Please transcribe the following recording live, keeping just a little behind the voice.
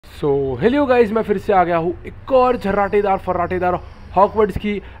Hello guys, मैं फिर से आ गया हूँ एक और झर्राटेदार फर्राटेदार हॉगवर्ट्स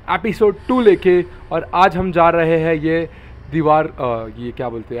की एपिसोड 2 लेके। और आज हम जा रहे हैं ये दीवार ये क्या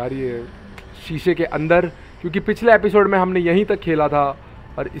बोलते हैं यार, ये शीशे के अंदर, क्योंकि पिछले एपिसोड में हमने यहीं तक खेला था।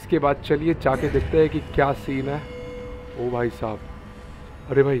 और इसके बाद चलिए जाके देखते हैं कि क्या सीन है। ओ भाई साहब,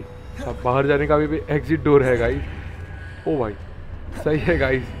 अरे भाई साहब, बाहर जाने का भी एग्जिट डोर है गाइस। ओ भाई सही है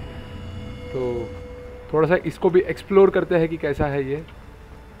गाइस, तो थोड़ा सा इसको भी एक्सप्लोर करते हैं कि कैसा है ये।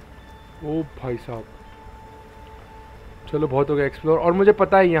 ओ भाई साहब, चलो बहुत हो गया एक्सप्लोर। और मुझे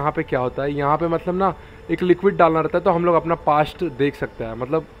पता है यहाँ पे क्या होता है। यहाँ पे मतलब ना एक लिक्विड डालना रहता है, तो हम लोग अपना पास्ट देख सकते हैं।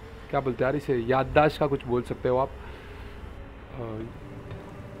 मतलब क्या बोलते हैं यार इसे, याददाश्त का कुछ बोल सकते हो आप,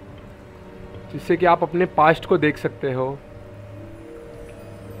 जिससे कि आप अपने पास्ट को देख सकते हो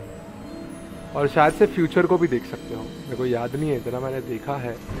और शायद से फ्यूचर को भी देख सकते हो। मेरे को याद नहीं है इतना, मैंने देखा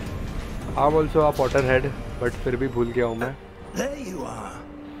है। आप ऑल्सो आप पॉटर हेड, बट फिर भी भूल गया हूँ मैं।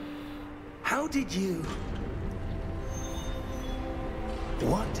 How did you?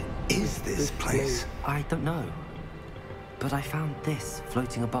 What is this place? I don't know, but I found this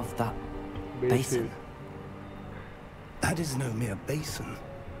floating above that basin. That is no mere basin.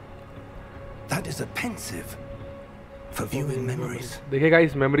 That is a pensive for viewing memories. देखिए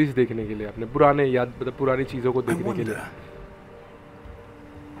guys, memories देखने के लिए, अपने पुराने याद, मतलब पुरानी चीजों को देखने के लिए।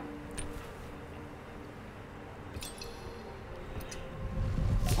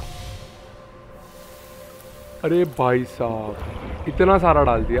 अरे भाई साहब, इतना सारा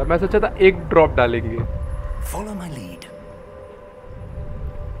डाल दिया। मैं सोचा था एक ड्रॉप डालेंगे। Follow my lead.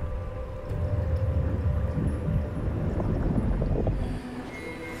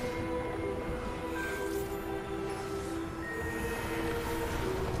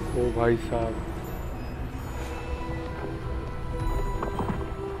 ओ भाई साहब,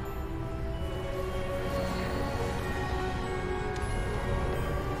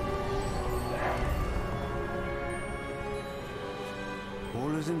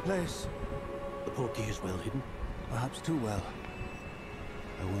 All is in place. The portkey is well hidden. Perhaps too well.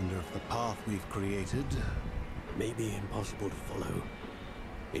 I wonder if the path we've created may be impossible to follow.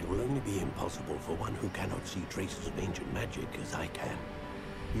 It will only be impossible for one who cannot see traces of ancient magic as I can.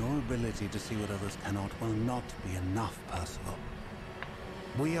 Your ability to see what others cannot will not be enough, Percival.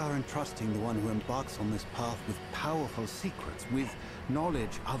 We are entrusting the one who embarks on this path with powerful secrets, with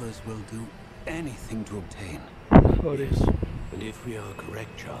knowledge others will do anything to obtain. Yes. And if we are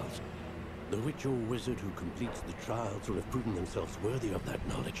correct, Charles, the witch or wizard who completes the trials will have proven themselves worthy of that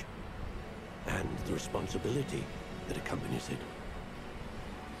knowledge and the responsibility that accompanies it.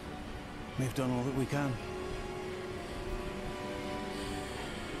 We've done all that we can.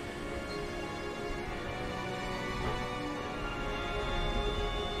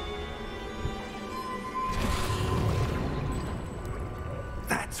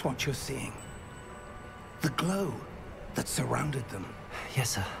 That's what you're seeing. The glow that surrounded them. Yes,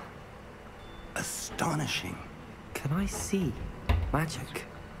 sir. Astonishing. Can I see magic?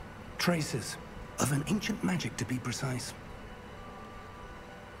 Traces of an ancient magic, to be precise.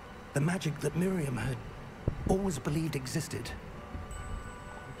 The magic that Miriam had always believed existed,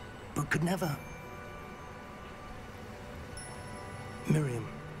 but could never. Miriam,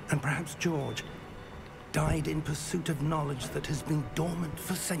 and perhaps George, died in pursuit of knowledge that has been dormant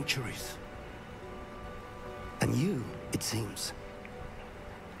for centuries. And you, it seems,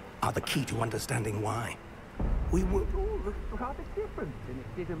 are the key to understanding why. We were all rather different than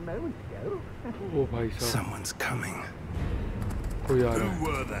it did a moment ago. ओ भाई साहब, Someone's coming. कोई आ रहा Who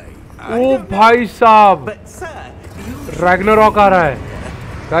were they? है। ओ भाई साहब, Ragnarok आ रहा है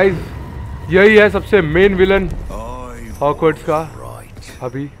guys. यही है सबसे मेन विलन हॉगवर्ट्स का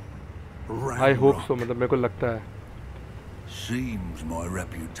अभी। आई होप सो, मतलब मेरे को लगता है। Seems my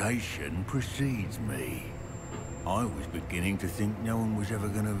reputation precedes me. I was beginning to think no one was ever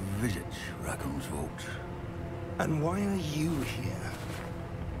going to visit Rackham's Vault. And why are you here?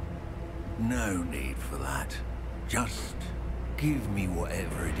 No need for that. Just give me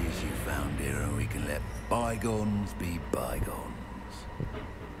whatever it is you found here and we can let bygones be bygones.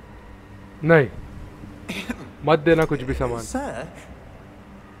 नहीं, मत देना कुछ भी सामान। Sir,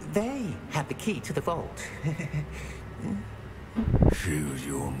 they have the key to the vault. Choose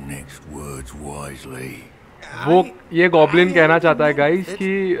your next words wisely. वो ये goblin कहना चाहता है गाइस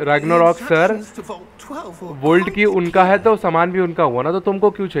कि रैग्नारॉक सर वोल्ट की उनका है तो सामान भी उनका हुआ ना, तो तुमको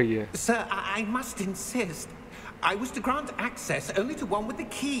क्यों चाहिए? Sir, I must insist. I was to grant access only to one with the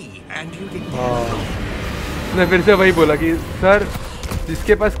key, and you didn't. मैं फिर से वही बोला कि सर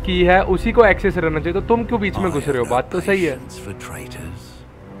जिसके पास की है उसी को एक्सेस रहना चाहिए, तो तुम क्यों बीच में घुस रहे हो? बात तो सही है।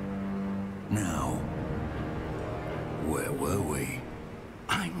 Now, where were we?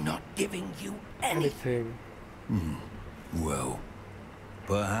 I'm not giving you anything. Well,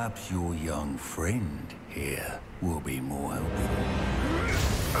 perhaps your young friend here will be more helpful.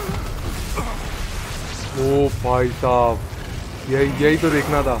 ओ भाई साहब, यही तो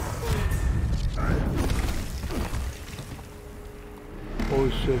देखना था। Oh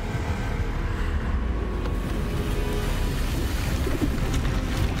shit.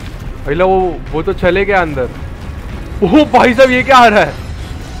 पहला वो तो चले गया अंदर। ओह भाई साहब, ये क्या आ रहा है?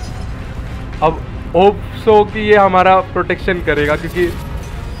 अब होप सो कि ये हमारा प्रोटेक्शन करेगा, क्योंकि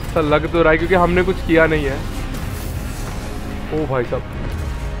ऐसा लग तो रहा है क्योंकि हमने कुछ किया नहीं है। ओ भाई साहब,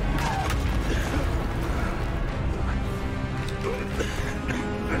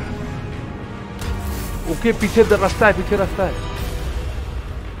 ओके पीछे रास्ता है, पीछे रास्ता है।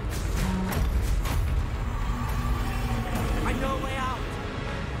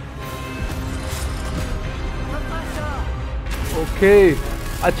 ओके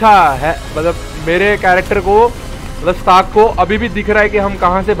अच्छा है, मतलब मेरे कैरेक्टर को, मतलब स्टार्क को अभी भी दिख रहा है कि हम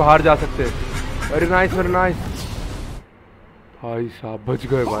कहाँ से बाहर जा सकते हैं। Very nice, very nice. भाई साहब बच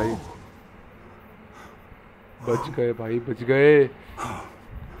गए भाई, बच गए भाई, बच गए।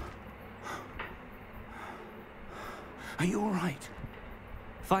 Are you all right?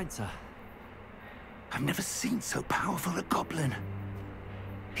 Fine, sir. I've never seen so powerful a goblin.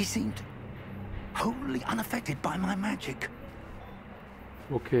 He seemed wholly unaffected by my magic.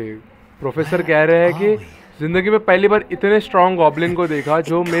 Okay professor कह रहे हैं कि जिंदगी में पहली बार इतने स्ट्रॉन्ग गॉब्लिन को देखा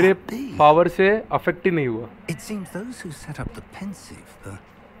जो मेरे पावर से अफेक्ट ही नहीं हुआ। It seems those who set up the pensive, the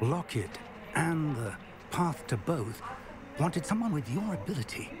locket, and the path to both wanted someone with your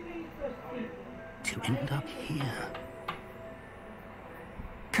ability to end up here.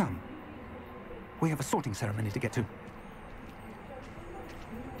 Come, we have a sorting ceremony to get to.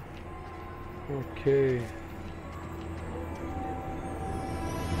 Okay.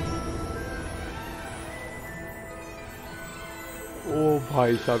 ओ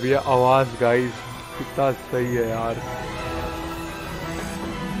भाई साहब, ये आवाज guys कितना सही है यार।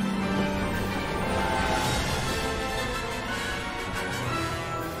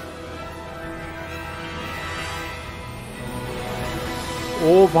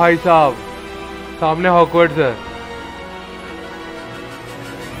 ओ भाई साहब, सामने हॉगवर्ट्स है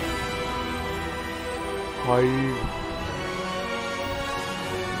भाई।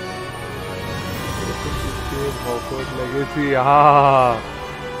 हॉगवर्ट्स लेगेसी, हाँ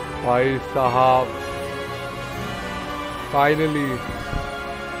भाई साहब फाइनली।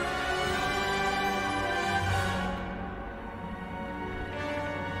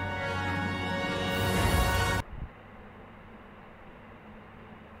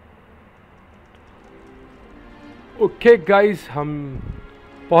 ओके गाइस, हम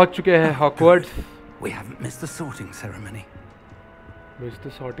पहुंच चुके हैं Hogwarts. We haven't missed the sorting ceremony. Missed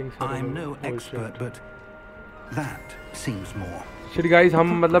the sorting ceremony. I'm no expert, but that seems more. Shit guys,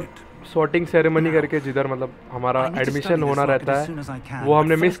 हम मतलब सॉर्टिंग सेरेमनी करके जिधर मतलब हमारा एडमिशन होना रहता है वो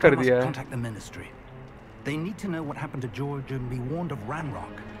हमने मिस कर दिया है। They need to know what happened to George and be warned of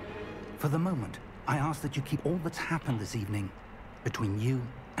Ranrock. For the moment, I ask that you keep all that's happened this evening between you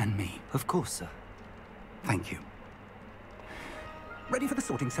and me. Of course, sir. Thank you. Ready for the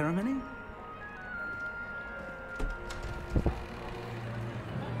sorting ceremony?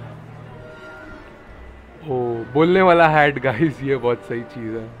 ओ बोलने वाला had guys, ये बहुत सही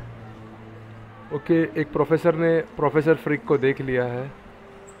चीज़ है। Okay एक professor ने professor फ्रिक को देख लिया है।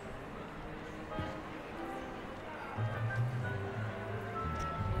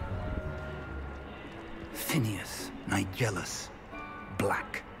 Phineas, Nigellus,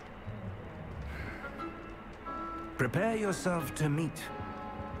 Black. Prepare yourself to meet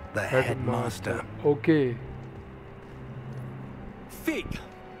the headmaster. Okay. Fig,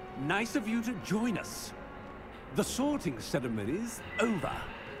 nice of you to join us. The sorting ceremony's over.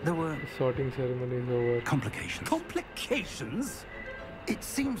 There were The sorting ceremony is over. complications. Complications? It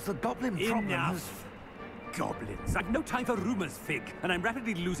seems the goblin problem Enough. has... Goblins. I've no time for rumors, Fig, and I'm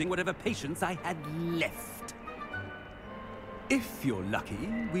rapidly losing whatever patience I had left. If you're lucky,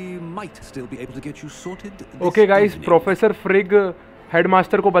 we might still be able to get you sorted this Okay guys, evening. Professor फ्रिग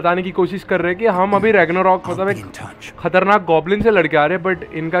headmaster को बताने की कोशिश कर रहे हैं कि हम अभी रैग्नारॉक मतलब एक खतरनाक गॉब्लिन से लड़के आ रहे हैं, बट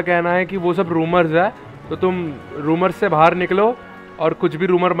इनका कहना है कि वो सब रूमर्स है, तो तुम रूमर्स से बाहर निकलो और कुछ भी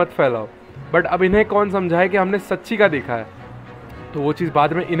रूमर मत फैलाओ। बट अब इन्हें कौन समझाए कि हमने सच्ची का देखा है, तो वो चीज़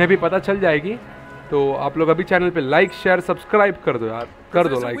बाद में इन्हें भी पता चल जाएगी। तो आप लोग अभी चैनल पे लाइक शेयर सब्सक्राइब कर दो यार, कर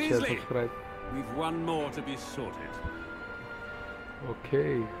दो like share subscribe. We've one more to be sorted.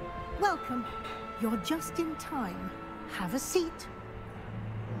 Okay. Welcome. You're just in time. Have a seat.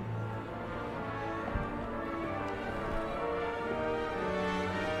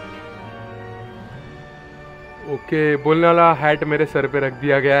 Okay, बोलने वाला हैट मेरे सर पे रख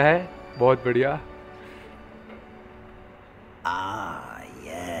दिया गया है, बहुत बढ़िया। Ah,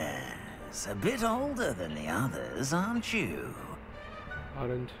 yes. A bit older than the others, aren't you?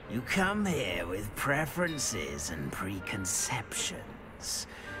 Orange. You come here with preferences and preconceptions.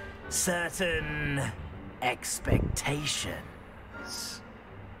 Certain expectations.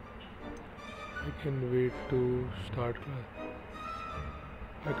 I can wait to start class.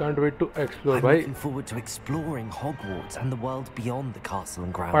 I can't wait to explore, I'm भाई। looking forward to exploring Hogwarts and the world beyond the castle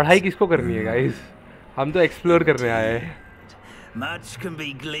and grounds. पढ़ाई किसको करनी है guys? हम तो explore करने आए हैं। Much can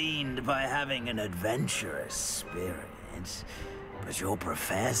be gleaned by having an adventurous spirit, but your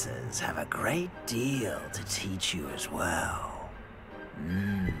professors have a great deal to teach you as well.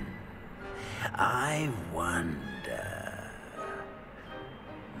 I wonder.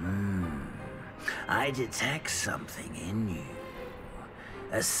 I detect something in you.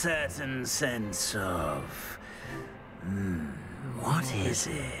 A certain sense of... what is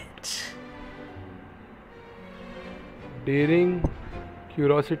it? Daring,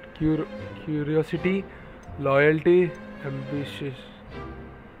 curiosity, loyalty, ambition.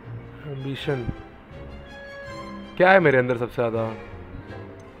 क्या है मेरे अंदर सबसे ज़्यादा?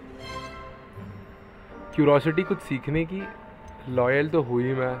 Curiosity, कुछ सीखने की। Loyal तो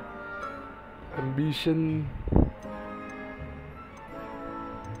हुई मैं। Ambition,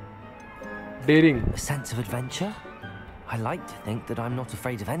 dairying. A sense of adventure? I like to think that I'm not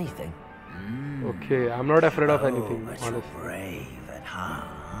afraid of anything. Okay, I'm not afraid of anything, But you're honestly. brave at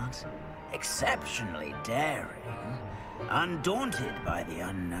heart, exceptionally daring, undaunted by the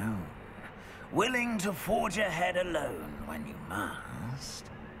unknown, willing to forge ahead alone when you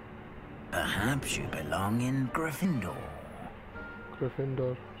must. Perhaps you belong in Gryffindor.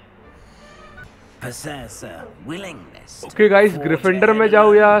 Gryffindor. Possess a willingness. Okay guys, forge ग्रिफिंडर में ahead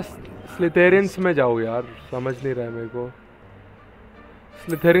जाऊँ या alone when you स्लिथेरियंस में जाऊँ यार, समझ नहीं रहा है मेरे को।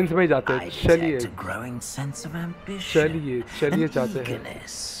 स्लिथेरियंस में ही जाते हैं, I चलिए detect a growing sense of ambition, चलिए an जाते हैं।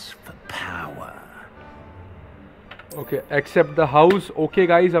 eagerness for power. Okay, accept the house. Okay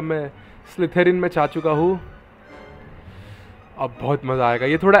guys, अब मैं स्लिथेरिन में जा चुका हूँ। अब बहुत मज़ा आएगा।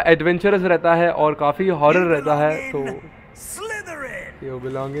 ये थोड़ा एडवेंचरस रहता है और काफ़ी हॉरर रहता है, तो you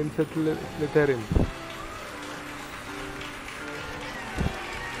belong in स्लिथेरिन।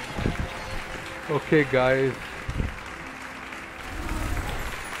 Okay guys,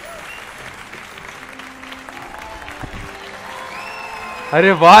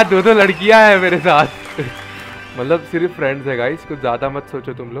 अरे वाह, दो लड़कियां हैं मेरे साथ। मतलब सिर्फ फ्रेंड्स है गाइस, कुछ ज़्यादा मत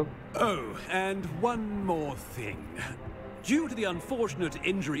सोचो तुम लोग। Oh, and one more thing. Due to the unfortunate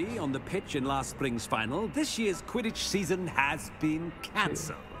injury on the pitch in last spring's final, this year's Quidditch season has been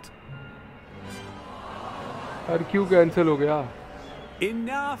cancelled. यार क्यों कैंसिल हो गया?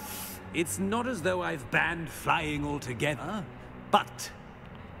 Enough! It's not as though I've banned flying altogether, but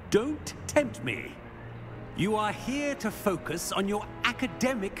don't tempt me. You are here to focus on your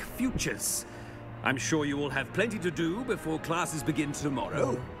academic futures. I'm sure you all have plenty to do before classes begin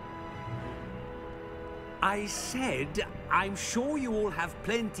tomorrow. I said, I'm sure you all have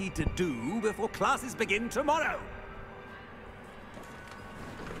plenty to do before classes begin tomorrow.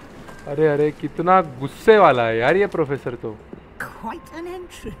 अरे कितना गुस्से वाला है यार ये professor तो। Quite an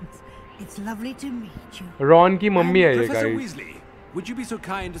entrance. It's lovely to meet you. Ron की mummy है ये Professor guys. Weasley, would you be so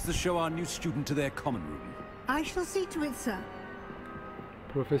kind as to show our new student to their common room? I shall see to it, sir.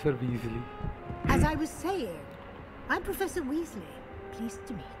 Professor Weasley. As I was saying, I'm Professor Weasley. Pleased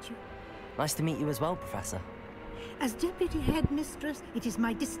to meet you. Nice to meet you as well, Professor. As Deputy Headmistress, it is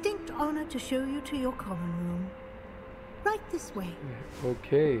my distinct honor to show you to your common room. Right this way.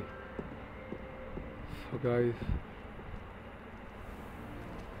 Okay. So guys.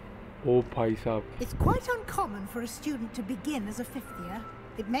 Oh भाई साहब। It's quite uncommon for a student to begin as a fifth year.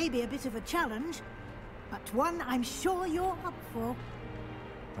 It may be a bit of a challenge, but one I'm sure you're up for.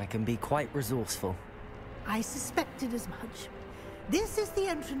 I can be quite resourceful. I suspected as much. This is the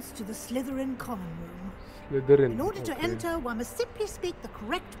entrance to the Slytherin common room. Slytherin. In order to enter, one must simply speak the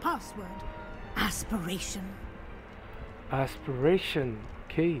correct password. Aspiration. Aspiration.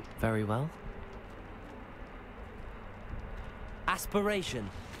 Okay. Very well. Aspiration.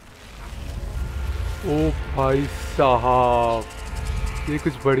 ओ भाई साहब, ये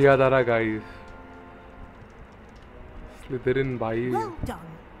कुछ बढ़िया था ना guys. स्लिथेरिन भाई। Well done.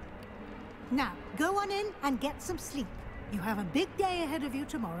 Now, go on in and get some sleep. You have a big day ahead of you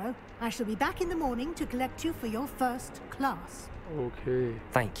tomorrow. I shall be back in the morning to collect you for your first class. Okay.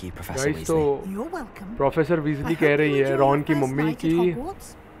 Thank you, Professor guys Weasley. तो You're welcome. Professor Weasley I कह hope रही you है enjoy Ron your की first mummy night at की Hogwarts.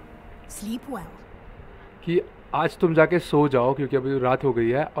 Sleep well. कि आज तुम जाके सो जाओ क्योंकि अभी रात हो गई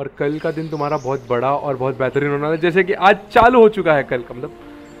है और कल का दिन तुम्हारा बहुत बड़ा और बहुत बेहतरीन होना है, जैसे कि आज चालू हो चुका है कल का मतलब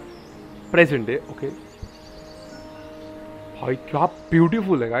प्रेजेंट डे। ओके भाई क्या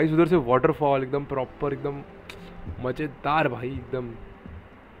ब्यूटीफुल है गाइस, उधर से वाटरफॉल एकदम प्रॉपर, एकदम मजेदार भाई एकदम।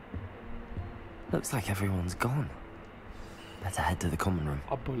 Looks like everyone's gone. Better head to the common room.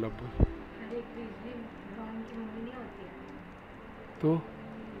 अब बोल तो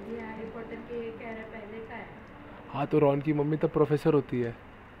हाँ, तो रॉन की मम्मी तो प्रोफेसर होती है।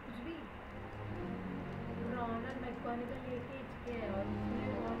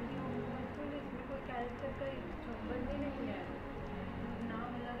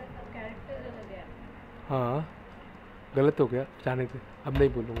 हाँ गलत हो गया, जाने दे, अब नहीं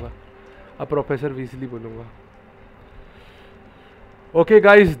बोलूँगा, अब प्रोफेसर वीजली बोलूँगा। ओके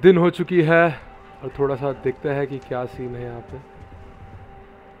गाइस, दिन हो चुकी है और थोड़ा सा देखते हैं कि क्या सीन है यहाँ पे।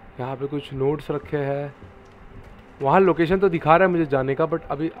 यहाँ पे कुछ नोट्स रखे हैं, वहाँ लोकेशन तो दिखा रहा है मुझे जाने का, बट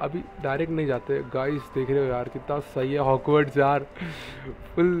अभी डायरेक्ट नहीं जाते। गाइस देख रहे हो यार कितना सही है हॉगवर्ट्स यार,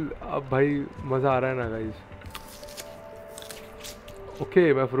 फुल। अब भाई मज़ा आ रहा है ना गाइस।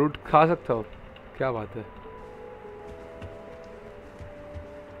 ओके मैं फ्रूट खा सकता हूँ, क्या बात है।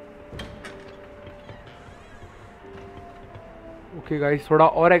 ओके गाइस, थोड़ा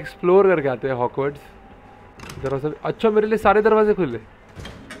और एक्सप्लोर करके आते हैं हॉगवर्ट्स। दरवाजा अच्छा, मेरे लिए सारे दरवाजे खुले,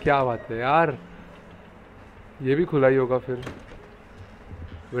 क्या बात है यार। ये भी खुला ही होगा फिर।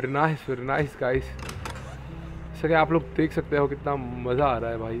 Very nice guys. जैसा कि आप लोग देख सकते हो कितना मज़ा आ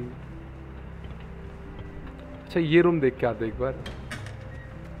रहा है भाई। अच्छा ये रूम देख के आते एक बार,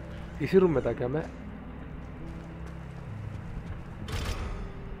 इसी रूम में था क्या मैं?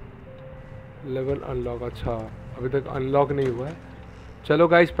 लेवल अनलॉक, अच्छा अभी तक अनलॉक नहीं हुआ है। चलो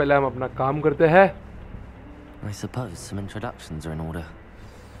गाइस पहले हम अपना काम करते हैं। I suppose some introductions are in order.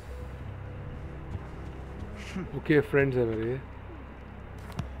 Okay friends है मेरे।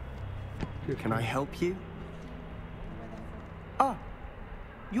 Can I help you? Ah,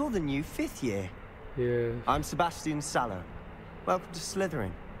 you're the new 5th year. Yes. I'm Sebastian Sallow. Welcome to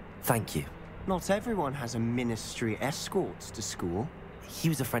Slytherin. Thank you. Not everyone has a ministry escort to school.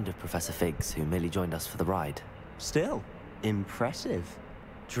 He was a friend of Professor Fig's who merely joined us for the ride. Still, impressive.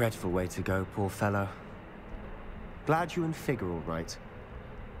 Dreadful way to go, poor fellow. Glad you and Fig are all right.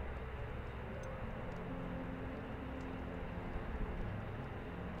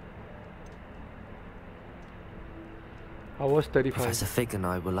 I was terrified. Professor Fig and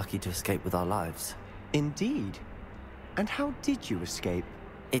I were lucky to escape with our lives. Indeed. And how did you escape?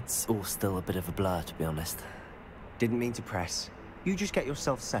 It's all still a bit of a blur, to be honest. Didn't mean to press. You just get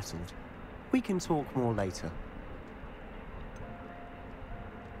yourself settled. We can talk more later.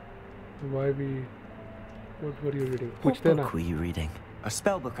 Why we? What were you reading? What book were you reading? A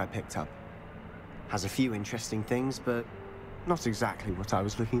spell book I picked up. Has a few interesting things, but not exactly what I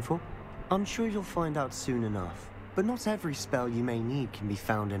was looking for. I'm sure you'll find out soon enough. But not every spell you may need can be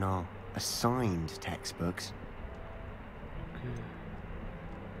found in our assigned textbooks. Okay.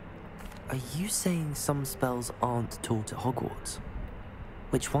 Are you saying some spells aren't taught at Hogwarts?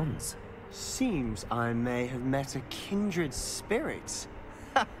 Which ones? Seems I may have met a kindred spirit.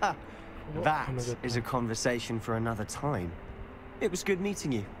 That is a conversation for another time. It was good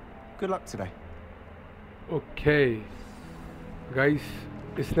meeting you. Good luck today. Okay. Guys,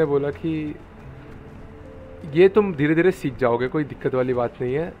 इसने बोला कि ये तुम धीरे धीरे सीख जाओगे, कोई दिक्कत वाली बात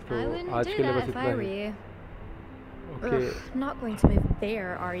नहीं है। तो आज के लिए बस इतना ही। Okay. Not going to move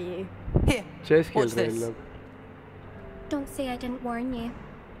there, are you? Here. Chess खेल रहे हैं लोग। Don't say I didn't warn you.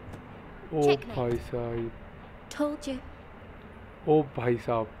 O Checkmate. भाई साहब। Told you. ओ भाई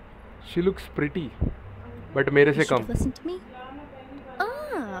साहब। She looks pretty, but मेरे से You should come. have listened to me.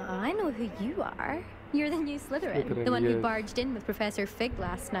 Ah, I know who you are. You're the new Slytherin, the one who yes. barged in with Professor Fig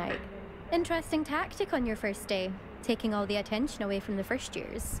last night. Interesting tactic on your first day, taking all the attention away from the first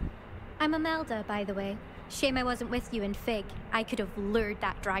years. I'm Imelda, by the way. Shame I wasn't with you in Fig. I could have lured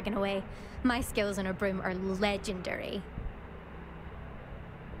that dragon away. My skills on a broom are legendary.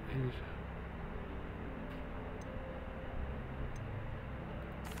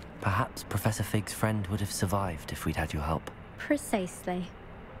 Perhaps Professor Fig's friend would have survived if we'd had your help. Precisely.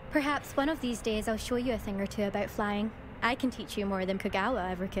 Perhaps one of these days I'll show you a thing or two about flying. I can teach you more than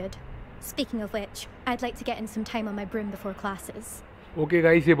Kagawa ever could. Speaking of which, I'd like to get in some time on my broom before classes. Okay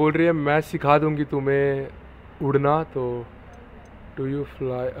guys, ये बोल रही है मैं सिखा दूंगी तुम्हें उड़ना, तो do you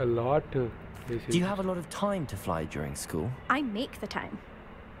fly a lot? Do you have a lot of time to fly during school? I make the time.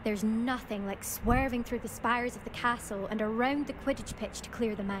 There's nothing like swerving through the spires of the castle and around the Quidditch pitch to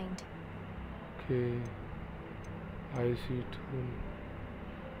clear the mind. Okay, I see too.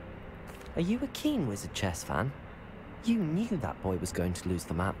 Are you a keen wizard chess fan? You knew that boy was going to lose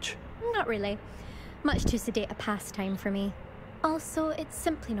the match. Not really. Much too sedate a pastime for me. Also, it's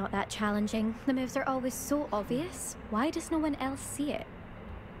simply not that challenging. The moves are always so obvious. Why does no one else see it?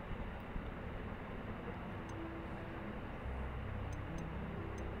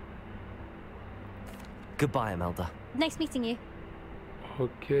 Goodbye, Imelda. Nice meeting you.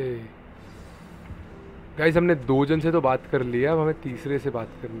 Okay guys, हमने 2 जन से तो बात कर लिया, अब हमें तीसरे से बात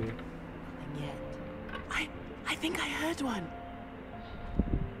करनी है. I think I heard one.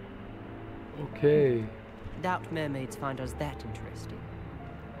 Okay. Doubt mermaids find us that interesting.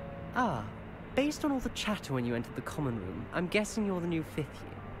 Ah, based on all the chatter when you entered the common room, I'm guessing you're the new 5th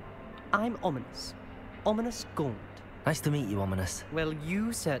year. I'm Ominous. Ominous Gaunt. Nice to meet you, Ominous. Well,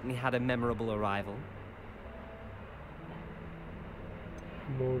 you certainly had a memorable arrival.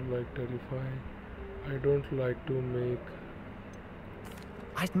 More like terrifying. I don't like to make...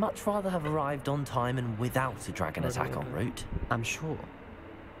 I'd much rather have arrived on time and without a dragon attack en route. I'm sure.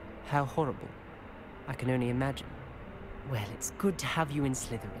 How horrible. I can only imagine. Well, it's good to have you in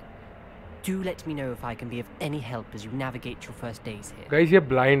Slytherin. Do let me know if I can be of any help as you navigate your first days here. Guys, ये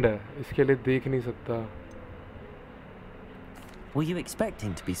blind है, इसके लिए देख नहीं सकता. Were you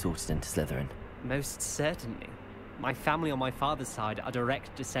expecting to be sorted into Slytherin? Most certainly. My family on my father's side are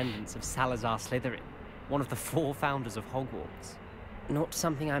direct descendants of Salazar Slytherin, one of the 4 founders of Hogwarts. Not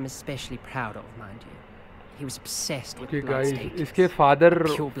something I'm especially proud of, mind you. He was obsessed with blood status. इसके father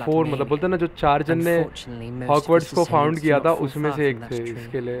 4 मतलब बोलते हैं ना, जो 4 जन ने Hogwarts को found किया था उसमें से एक थे.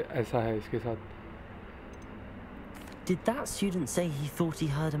 इसके लिए ऐसा है इसके साथ. Did that student say he thought he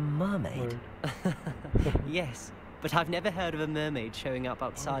heard a mermaid? Yes, but I've never heard of a mermaid showing up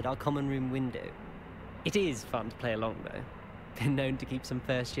outside our common room window. It is fun to play along, though. Been known to keep some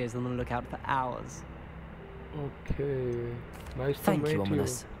first years on the lookout for hours. Okay, nice to Thank meet you,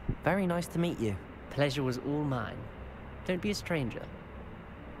 Ominous. Very nice to meet you. Pleasure was all mine. Don't be a stranger.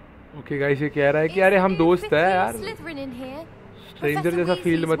 Okay, guys, ये कह रहा है कि यार हम दोस्त हैं यार. Stranger जैसा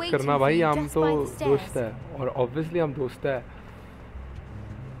फील मत करना भाई, हम तो दोस्त हैं और obviously हम दोस्त हैं.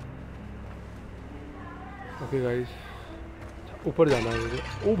 Okay, guys. ऊपर जाना है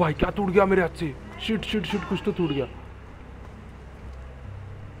मुझे. ओ भाई, क्या टूट गया मेरे हाथ से. शिट शिट शिट, कुछ तो टूट गया.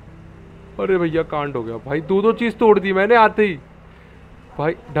 अरे भैया, कांड हो गया भाई. 2 चीज तोड़ दी मैंने आते ही.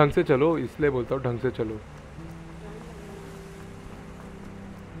 भाई ढंग से चलो, इसलिए बोलता हूँ ढंग से चलो.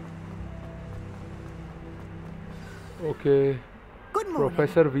 Okay.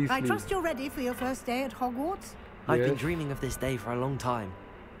 Professor Weasley. I trust you're ready for your first day at Hogwarts. I've been dreaming of this day for a long time.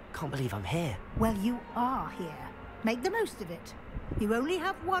 Can't believe I'm here. Well, you are here. Make the most of it. You only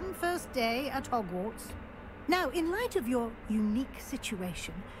have one first day at Hogwarts. Now, in light of your unique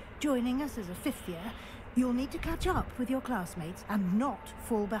situation, joining us as a 5th year, you'll need to catch up with your classmates and not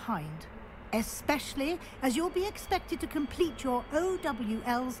fall behind. Especially as you'll be expected to complete your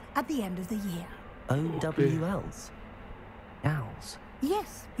OWLs at the end of the year. OWLs? Owls?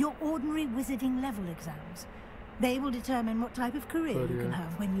 Yes, your ordinary wizarding level exams. They will determine what type of career you can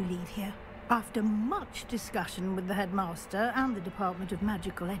have when you leave here. After much discussion with the headmaster and the Department of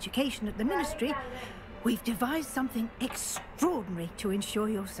Magical Education at the Ministry, we've devised something extraordinary to ensure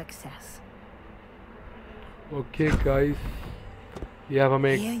your success. Okay, guys. ये अब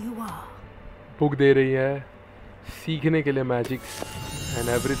हमें Here you are. Book दे रही है सीखने के लिए magics and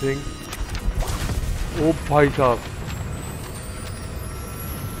everything. ओ भाई साहब.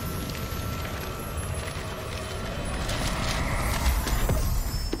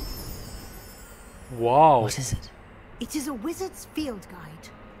 Wow. What is it? It is a wizard's field guide.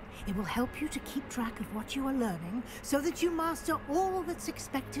 It will help you to keep track of what you are learning so that you master all that's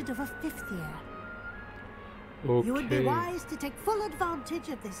expected of a 5th year. Okay. You would be wise to take full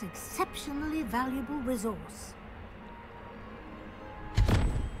advantage of this exceptionally valuable resource.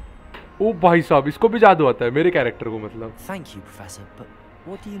 ओ भाई साहब, इसको भी जादू आता है मेरे character को मतलब. Thank you, Professor, but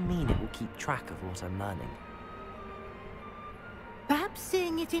what do you mean it will keep track of what I'm learning? Perhaps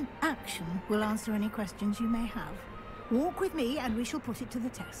seeing it in action will answer any questions you may have. Walk with me and we shall put it to the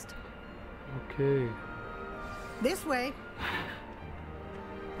test. Okay. This way.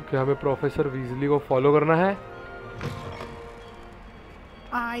 Okay, हमें professor Weasley को follow करना है.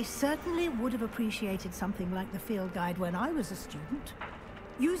 I certainly would have appreciated something like the field guide when I was a student.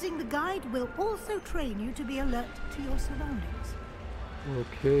 Using the guide will also train you to be alert to your surroundings.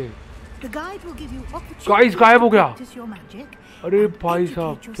 Okay. The guide will give you opportunity Guys, गायब हो गया. to practice your magic. अरे भाई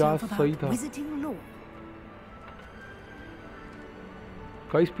साहब, क्या सही था. Wizarding lore.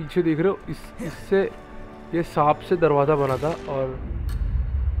 Guys, पीछे देख रहे हो, इससे ये सांप से दरवाजा बना था. और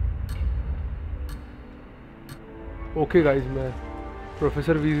ओके गाइस, मैं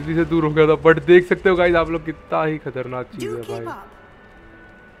प्रोफेसर वीजली से दूर हो गया था, बट देख सकते हो गाइस आप लोग कितना ही खतरनाक चीज है भाई।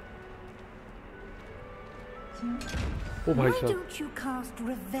 ओ भाई साहब। Don't you cast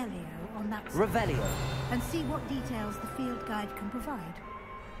Revelio on that Revelio and see what details the field guide can provide?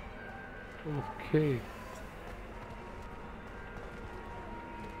 Okay.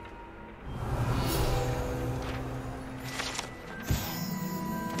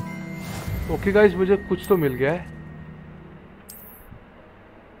 Okay guys, मुझे कुछ तो मिल गया है।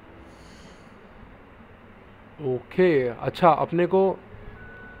 ओके अच्छा, अपने को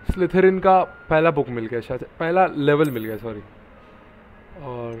स्लिथरिन का पहला बुक मिल गया, शायद पहला लेवल मिल गया, सॉरी।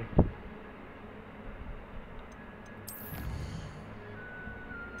 और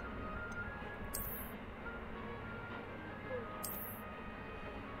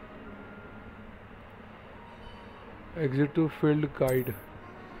exit to field guide.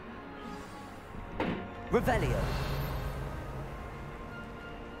 Revelio.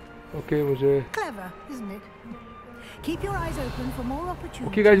 Okay मुझे Clever, isn't it? Keep your eyes open for more opportunities.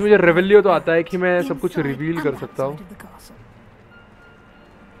 Okay guys, मुझे रेवेलियो तो आता है कि मैं सब कुछ रिवील कर सकता हूँ।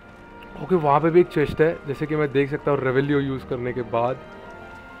 ओके वहाँ पे भी एक चेस्ट है, जैसे कि मैं देख सकता हूँ रेवेलियो यूज करने के बाद।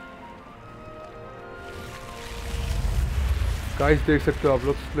 गाइस देख सकते हो आप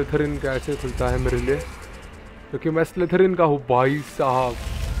लोग स्लिथरिन कैसे खुलता है मेरे लिए, क्योंकि मैं स्लिथरिन का हूँ भाई साहब।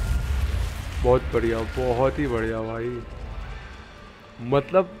 बहुत बढ़िया, बहुत ही बढ़िया भाई।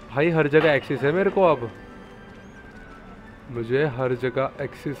 मतलब भाई हर जगह एक्सेस है मेरे को, अब मुझे हर जगह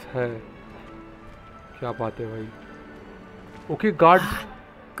एक्सेस है। क्या बात है भाई। Okay guard.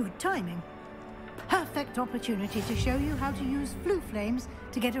 Good timing. Perfect opportunity to show you how to use flue flames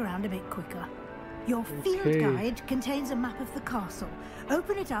to get around a bit quicker. Your field guide contains a map of the castle.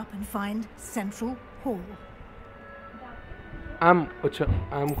 Open it up and find Central Hall. अच्छा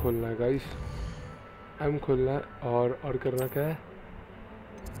M खोलना है guys, M खोलना है और करना क्या है।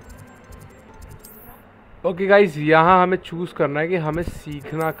 Okay guys, यहाँ हमें चूज करना है कि हमें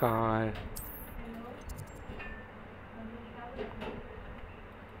सीखना कहाँ है।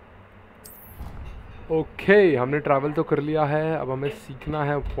 ओके हमने ट्रैवल तो कर लिया है, अब हमें सीखना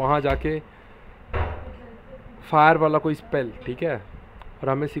है वहाँ जाके फायर वाला कोई स्पेल, ठीक है। और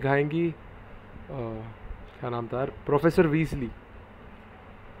हमें सिखाएंगी क्या नाम था यार, professor Weasley.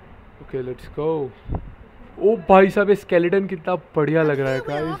 Okay let's go. ओ भाई साहब, ये स्केलेटन कितना बढ़िया लग रहा है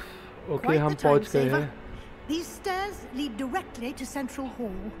गाइस। ओके हम पहुंच गए हैं। These stairs lead directly to Central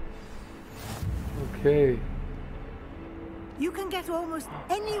Hall. Okay. You can get almost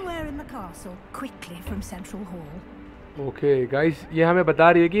anywhere in the castle quickly from Central Hall. Okay guys, ये हमें बता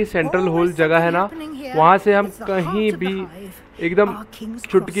रही है कि सेंट्रल हॉल जगह है ना, वहाँ से हम कहीं भी एकदम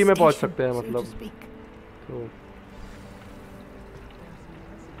चुटकी में पहुँच सकते हैं, मतलब तो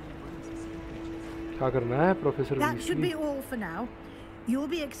क्या करना है professor Weasley? That should be all for now. You'll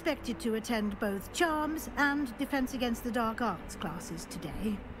be expected to attend both Charms and Defense Against the Dark Arts classes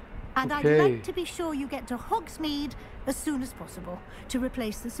today. And I'd like to be sure you get to Hogsmeade as soon as possible to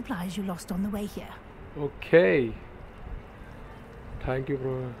replace the supplies you lost on the way here. Okay. Thank you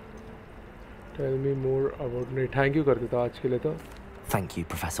bro. Tell me more about me. Thank you कर देता आज के लिए तो. Thank you,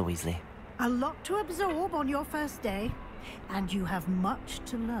 Professor Weasley. A lot to absorb on your first day, and you have much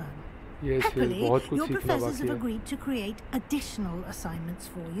to learn. Yes, Happily, बहुत कुछ your सीखना professors बाकी have है. agreed to create additional assignments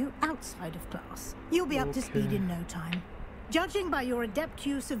for you outside of class. You'll be up to speed in no time. Judging by your adept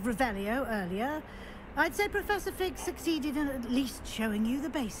use of Revelio earlier, I'd say Professor Fig succeeded in at least showing you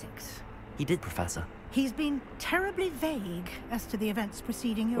the basics. He did, Professor. He's been terribly vague as to the events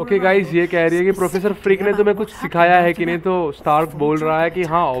preceding your Okay guys, ये कह रही है कि professor फ्रिक ने तुम्हें कुछ सिखाया है कि नहीं, तो स्टार्क बोल रहा है कि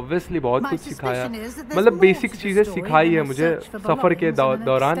हाँ ऑब्वियसली बहुत कुछ सिखाया, मतलब बेसिक चीजें सिखाई है मुझे सफर के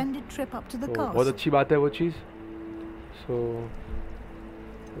दौरान, तो बहुत अच्छी बात है वो चीज। सो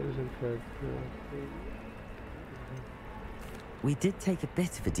We did take a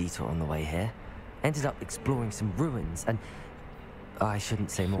bit of a detour on the way here. Ended up exploring some ruins and I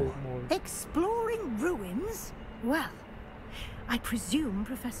shouldn't say more. Exploring ruins? Well, I presume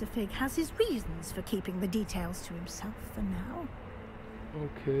Professor Fig has his reasons for keeping the details to himself for now.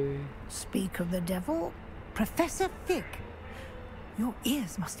 Okay. Speak of the devil, Professor Fig. Your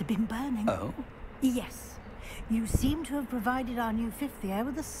ears must have been burning. Oh? Yes. You seem to have provided our new fifth year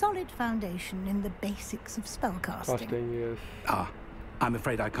with a solid foundation in the basics of spellcasting. Yes. Ah, I'm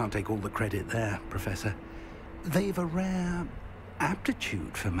afraid I can't take all the credit there, Professor. They've a rare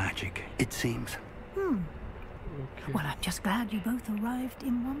aptitude for magic, it seems. Okay. Well, I'm just glad you both arrived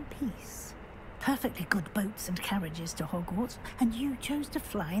in one piece. Perfectly good boats and carriages to Hogwarts, and you chose to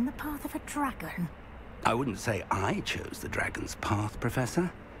fly in the path of a dragon. I wouldn't say I chose the dragon's path, Professor.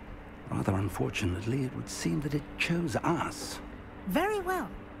 Rather unfortunately, it would seem that it chose us. Very well.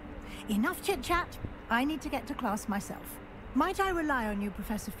 Enough chit-chat. I need to get to class myself. Might I rely on you,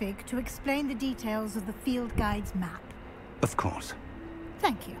 Professor Fig, to explain the details of the field guide's map? Of course.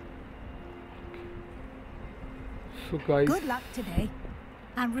 Thank you. So guys, good luck today.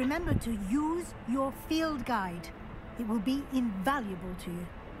 And remember to use your field guide. It will be invaluable to you.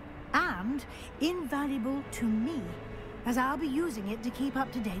 And invaluable to me, as I'll be using it to keep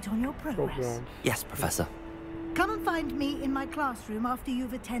up to date on your progress. Yes, Professor. Come and find me in my classroom after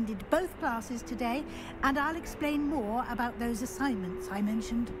you've attended both classes today, and I'll explain more about those assignments I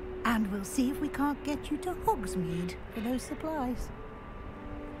mentioned. And we'll see if we can't get you to Hogsmeade for those supplies.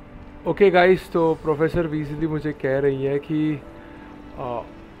 Okay guys, तो professor Weasley मुझे कह रही है कि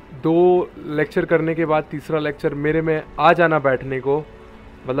 2 lecture करने के बाद तीसरा लेक्चर मेरे में आ जाना बैठने को,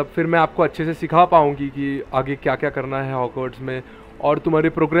 मतलब फिर मैं आपको अच्छे से सिखा पाऊँगी कि आगे क्या क्या करना है हॉगवर्ट्स में, और तुम्हारी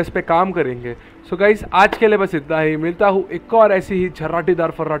प्रोग्रेस पे काम करेंगे। सो गाइस, आज के लिए बस इतना ही। मिलता हूँ एक और ऐसी ही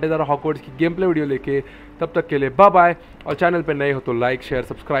झर्राटेदार फर्राटेदार हॉगवर्ट्स की गेम प्ले वीडियो लेके। तब तक के लिए बाय बाय, और चैनल पे नए हो तो लाइक शेयर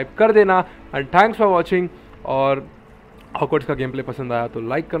सब्सक्राइब कर देना। And thanks for watching. और हॉगवर्ट्स का गेम प्ले पसंद आया तो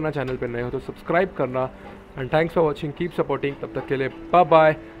लाइक करना, चैनल पे नए हो तो सब्सक्राइब करना। And thanks for watching, keep supporting. तब तक के लिए बाय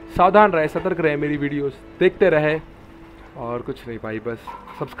बाय। सावधान रहे, सतर्क रहे, मेरी वीडियोस देखते रहे, और कुछ नहीं भाई, बस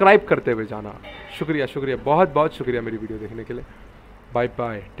सब्सक्राइब करते हुए जाना। शुक्रिया शुक्रिया, बहुत बहुत शुक्रिया मेरी वीडियो देखने के लिए। Bye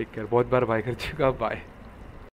bye, take care. बहुत बार बाय कर चुका, बाय।